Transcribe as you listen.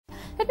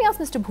Let me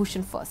ask Mr.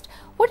 Bhushan first.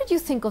 What did you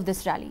think of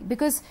this rally?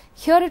 Because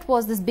here it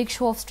was this big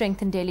show of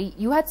strength in Delhi.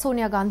 You had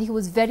Sonia Gandhi, who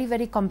was very,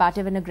 very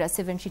combative and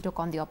aggressive when she took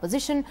on the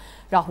opposition.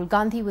 Rahul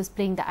Gandhi was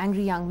playing the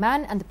angry young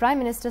man, and the Prime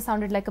Minister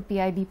sounded like a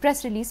PIB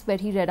press release where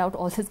he read out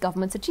all his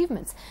government's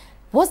achievements.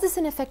 Was this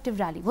an effective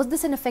rally? Was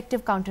this an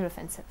effective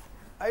counter-offensive?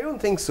 I don't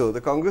think so.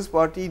 The Congress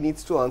party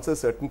needs to answer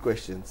certain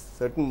questions,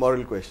 certain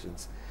moral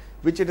questions,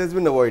 which it has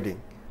been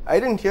avoiding. I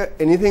didn't hear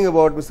anything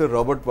about Mr.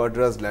 Robert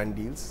Vadra's land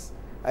deals.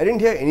 I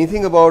didn't hear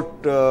anything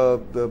about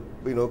the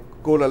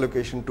coal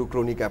allocation to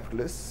crony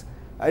capitalists.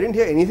 I didn't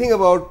hear anything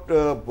about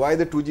why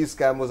the 2G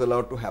scam was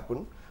allowed to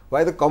happen,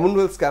 why the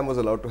Commonwealth scam was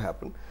allowed to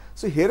happen.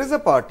 So here is a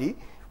party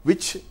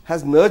which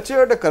has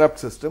nurtured a corrupt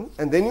system,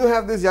 and then you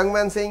have this young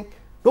man saying,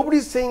 nobody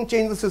is saying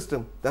change the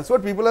system. That's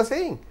what people are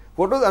saying.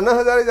 What was Anna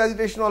Hazare's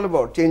agitation all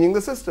about? Changing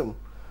the system.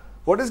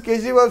 What is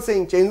Kejriwal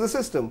saying? Change the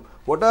system.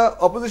 What are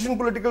opposition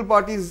political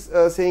parties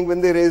saying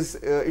when they raise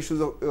issues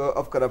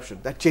of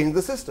corruption? That change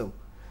the system.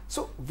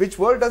 So which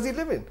world does he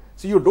live in?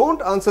 So you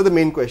don't answer the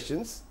main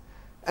questions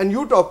and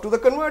you talk to the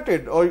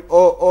converted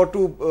or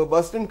to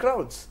bust in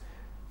crowds.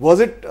 Was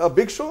it a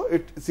big show?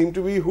 It seemed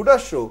to be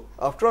Huda's show.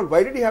 After all,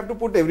 why did he have to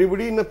put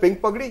everybody in a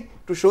pink pagdi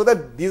to show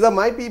that these are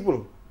my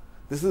people?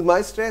 This is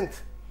my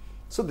strength.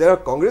 So there are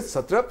Congress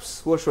satraps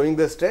who are showing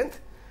their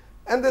strength,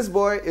 and this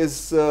boy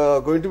is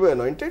going to be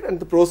anointed, and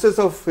the process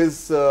of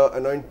his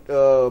anointment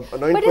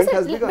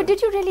has begun. But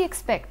did you really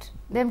expect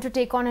them to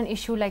take on an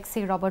issue like,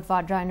 say, Robert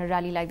Vadra in a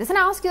rally like this? And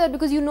I ask you that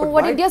because you know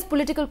what India's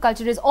political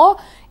culture is. Or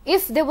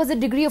if there was a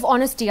degree of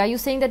honesty, are you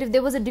saying that if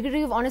there was a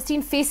degree of honesty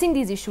in facing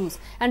these issues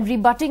and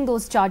rebutting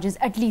those charges,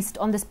 at least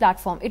on this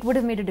platform, it would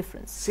have made a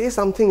difference? Say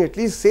something, at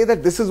least say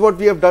that this is what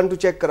we have done to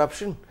check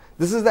corruption.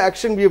 This is the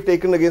action we have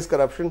taken against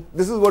corruption.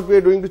 This is what we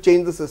are doing to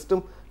change the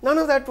system. None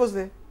of that was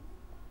there.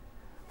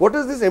 What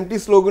is this empty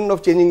slogan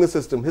of changing the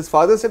system? His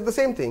father said the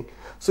same thing.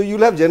 So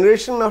you'll have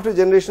generation after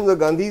generations of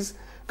Gandhis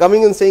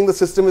coming and saying the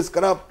system is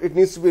corrupt, it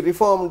needs to be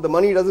reformed, the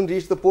money doesn't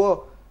reach the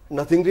poor.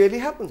 Nothing really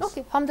happens.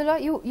 Okay,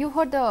 Hamdullah, you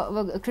heard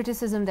the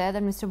criticism there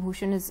that Mr.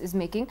 Bhushan is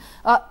making.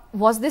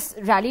 Was this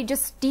rally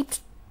just steeped,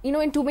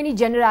 in too many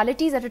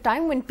generalities at a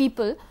time when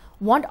people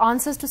want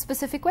answers to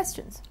specific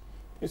questions?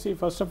 You see,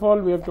 first of all,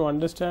 we have to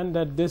understand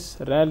that this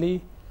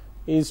rally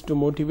is to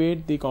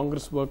motivate the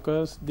Congress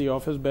workers, the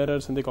office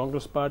bearers in the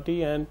Congress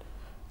party, and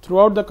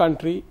throughout the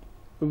country,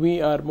 we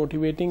are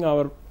motivating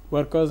our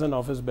workers and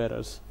office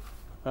bearers.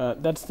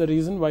 That's the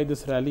reason why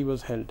this rally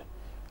was held.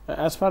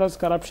 As far as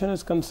corruption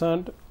is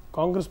concerned,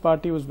 Congress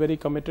party was very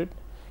committed.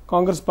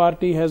 Congress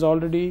party has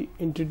already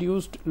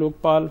introduced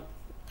Lokpal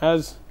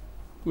as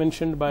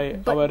mentioned by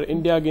our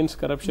India Against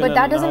Corruption. But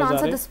that doesn't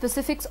answer the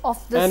specifics of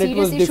the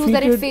serious issues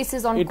that it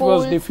faces on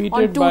coal, on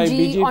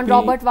 2G, on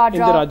Robert Vadra. In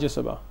the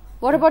Rajya Sabha.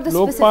 What about the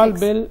Lokpal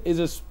bill is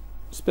a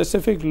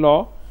specific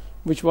law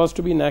which was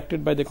to be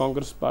enacted by the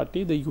Congress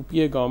party, the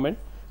UPA government,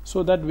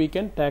 so that we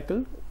can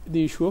tackle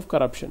the issue of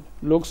corruption.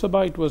 Lok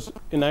Sabha, it was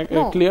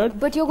cleared.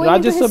 But you're going Rajya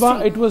into Sabha,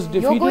 history. it was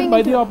defeated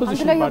by the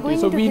opposition party.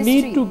 So we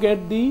need to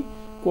get the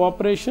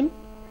cooperation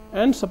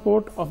and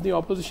support of the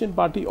opposition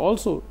party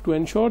also to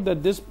ensure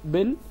that this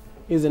bill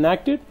is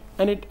enacted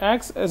and it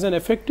acts as an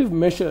effective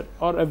measure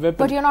or a weapon.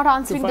 But you're not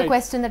answering the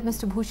question that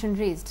Mr. Bhushan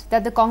raised,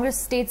 that the Congress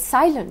stayed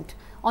silent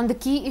on the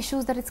key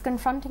issues that it's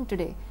confronting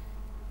today.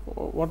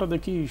 What are the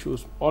key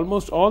issues?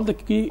 Almost all the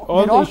key,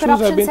 all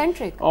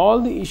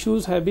the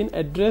issues have been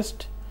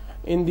addressed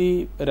in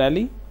the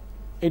rally.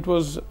 It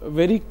was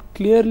very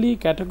clearly,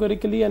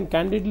 categorically and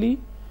candidly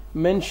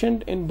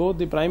mentioned in both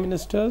the Prime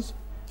Minister's,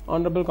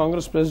 Honorable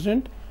Congress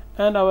President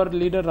and our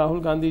leader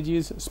Rahul Gandhi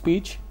ji's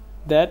speech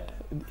that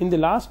in the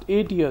last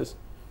 8 years,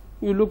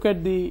 you look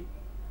at the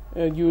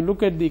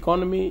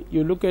economy,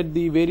 you look at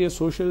the various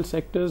social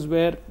sectors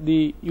where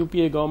the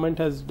UPA government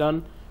has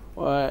done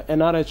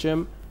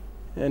NRHM,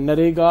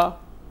 Narega,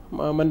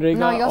 Manrega.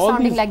 No, you're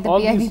sounding like the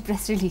PIB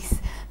press release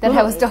that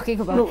I was talking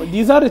about. No,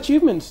 these are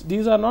achievements.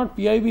 These are not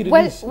PIB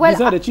release. Well,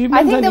 these are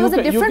achievements. I think there was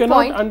a different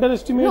point. You cannot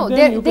underestimate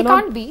them. They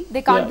can't be.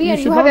 They can't be, and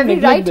you have every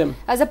right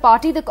as a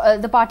party.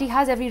 The party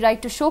has every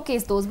right to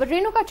showcase those. But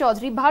Renuka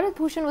Chaudhary, Bharat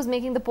Bhushan was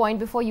making the point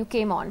before you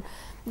came on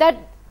that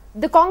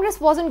the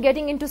Congress wasn't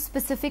getting into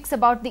specifics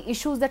about the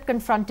issues that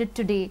confronted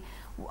today,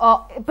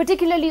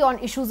 particularly on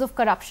issues of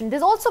corruption.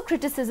 There's also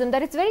criticism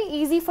that it's very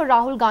easy for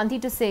Rahul Gandhi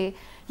to say,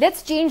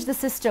 let's change the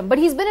system. But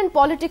he's been in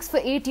politics for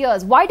 8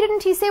 years. Why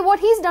didn't he say what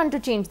he's done to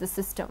change the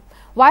system?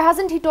 Why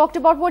hasn't he talked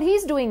about what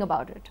he's doing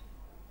about it?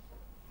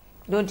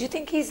 Don't you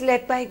think he's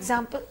led by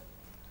example?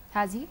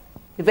 Has he?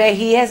 Where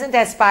he hasn't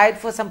aspired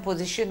for some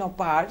position or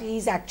power,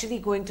 he's actually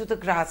going to the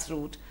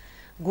grassroots,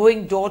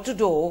 going door to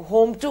door,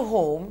 home to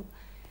home.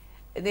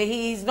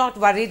 He's not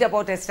worried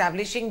about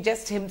establishing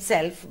just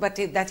himself, but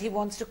that he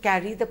wants to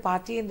carry the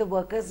party and the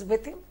workers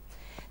with him.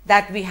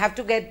 That we have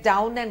to get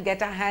down and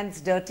get our hands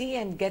dirty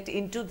and get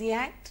into the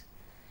act.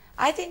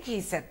 I think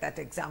he set that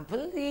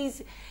example.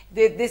 This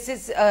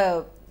is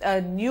a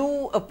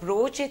new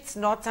approach. It's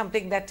not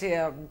something that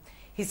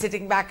he's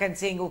sitting back and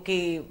saying,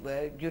 okay,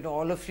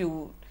 all of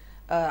you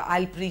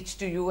I'll preach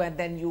to you and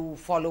then you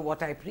follow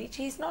what I preach.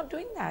 He's not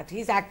doing that.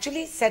 He's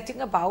actually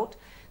setting about,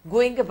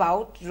 going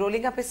about,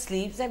 rolling up his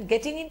sleeves and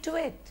getting into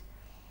it.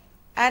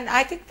 And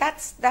I think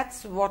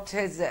that's what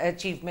his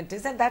achievement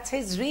is, and that's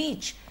his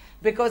reach,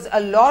 because a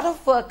lot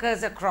of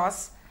workers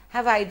across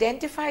have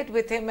identified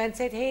with him and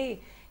said,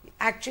 hey,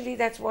 actually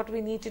that's what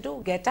we need to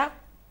do. Get up,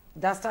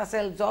 dust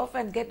ourselves off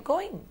and get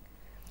going.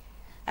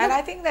 And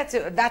I think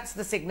that's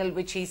the signal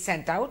which he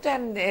sent out,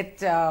 and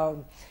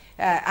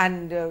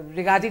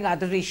regarding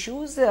other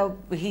issues,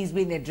 he's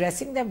been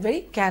addressing them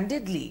very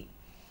candidly.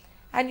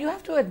 And you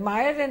have to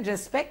admire and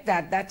respect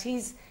that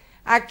he's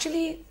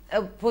actually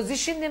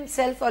positioned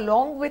himself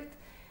along with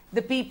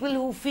the people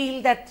who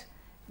feel that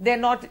they're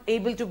not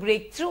able to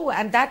break through,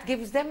 and that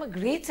gives them a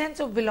great sense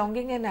of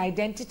belonging and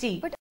identity.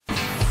 But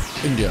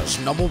India's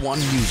 #1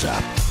 news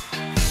app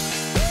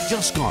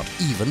just got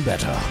even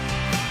better.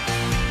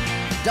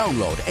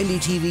 Download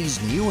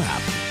NDTV's new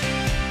app,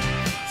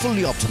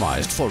 fully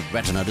optimized for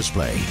Retina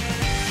display,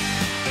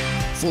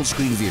 full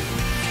screen view,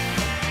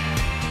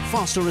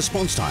 faster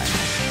response time,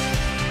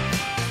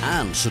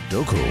 and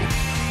Sudoku.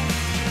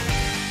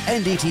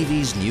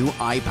 NDTV's new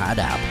iPad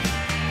app.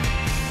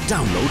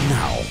 Download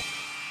now.